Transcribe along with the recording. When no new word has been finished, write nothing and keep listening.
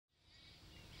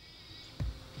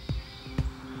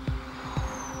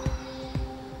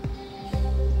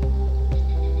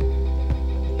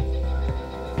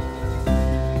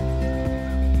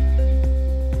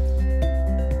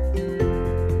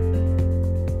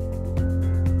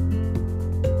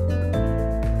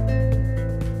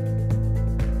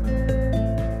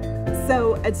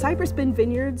At Cypress Bend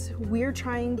Vineyards, we're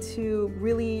trying to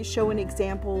really show an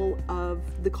example of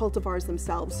the cultivars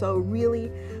themselves. So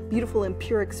really beautiful and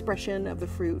pure expression of the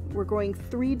fruit. We're growing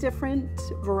 3 different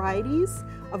varieties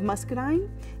of Muscadine.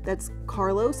 That's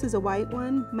Carlos is a white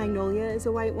one, Magnolia is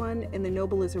a white one, and the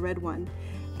Noble is a red one.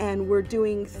 And we're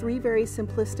doing 3 very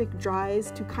simplistic dries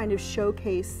to kind of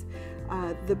showcase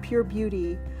the pure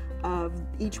beauty of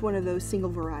each one of those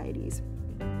single varieties.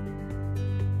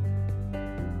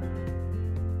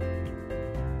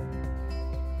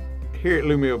 Here at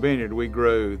Lumio Vineyard, we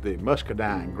grow the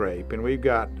Muscadine grape, and we've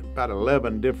got about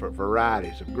 11 different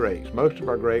varieties of grapes. Most of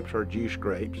our grapes are juice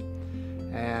grapes,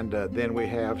 and then we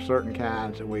have certain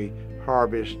kinds that we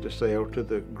harvest to sell to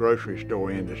the grocery store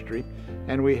industry,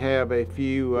 and we have a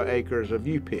few acres of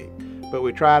U-pick. But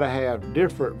we try to have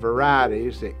different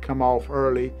varieties that come off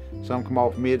early, some come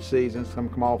off mid-season, some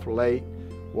come off late,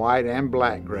 white and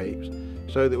black grapes,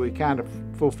 so that we kind of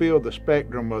fulfill the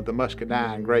spectrum of the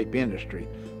Muscadine grape industry.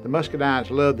 The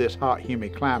Muscadines love this hot,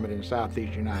 humid climate in the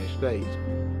southeast United States.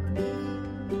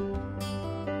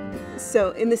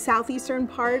 So in the southeastern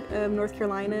part of North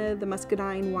Carolina, the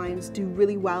Muscadine wines do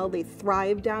really well. They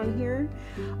thrive down here.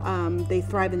 They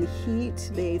thrive in the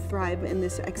heat. They thrive in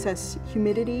this excess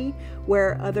humidity,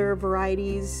 where other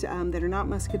varieties that are not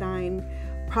Muscadine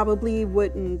probably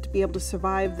wouldn't be able to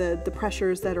survive the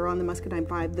pressures that are on the Muscadine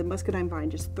vine. The Muscadine vine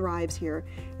just thrives here.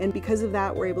 And because of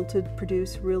that, we're able to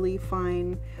produce really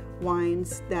fine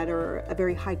wines that are a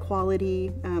very high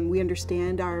quality. We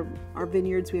understand our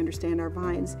vineyards, we understand our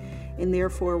vines, and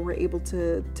therefore we're able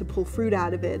to pull fruit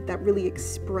out of it that really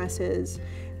expresses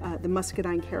the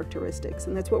Muscadine characteristics.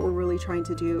 And that's what we're really trying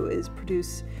to do, is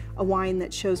produce a wine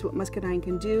that shows what Muscadine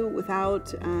can do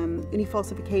without any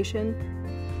falsification.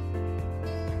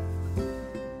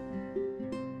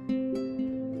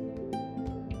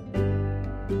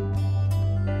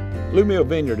 Lumio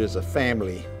Vineyard is a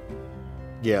family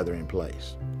gathering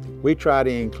place. We try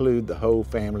to include the whole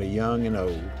family, young and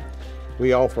old.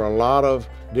 We offer a lot of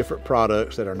different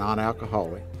products that are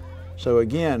non-alcoholic. So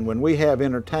again, when we have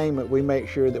entertainment, we make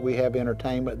sure that we have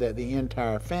entertainment that the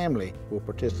entire family will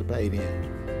participate in.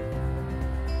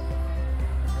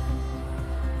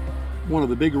 One of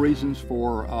the big reasons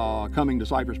for coming to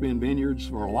Cypress Bend Vineyards,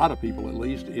 for a lot of people at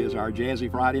least, is our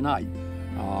Jazzy Friday night.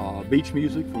 Beach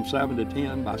music from 7 to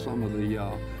 10 by some of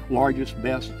the largest,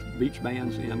 best beach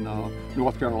bands in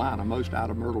North Carolina, most out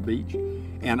of Myrtle Beach.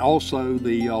 And also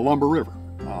the Lumber River.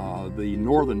 The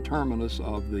northern terminus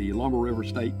of the Lumber River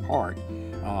State Park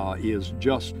is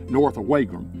just north of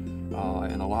Wagram.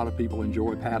 And a lot of people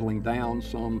enjoy paddling down.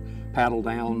 Some paddle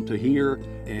down to here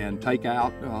and take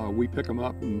out. We pick them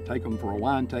up and take them for a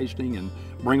wine tasting and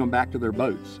bring them back to their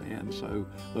boats. And so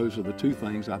those are the 2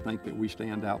 things I think that we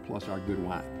stand out, plus our good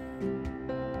wine.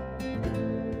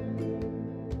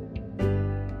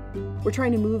 We're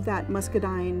trying to move that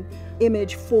Muscadine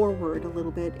image forward a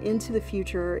little bit into the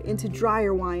future, into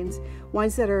drier wines,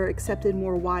 wines that are accepted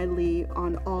more widely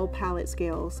on all palate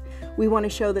scales. We want to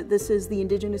show that this is the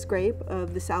indigenous grape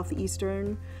of the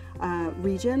southeastern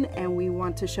region, and we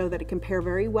want to show that it can pair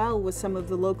very well with some of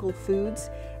the local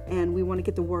foods, and we want to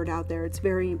get the word out there. It's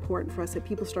very important for us that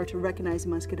people start to recognize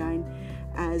Muscadine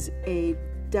as a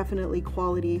definitely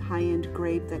quality, high-end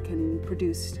grape that can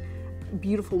produce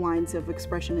beautiful wines of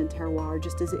expression and terroir,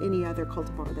 just as any other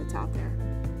cultivar that's out there.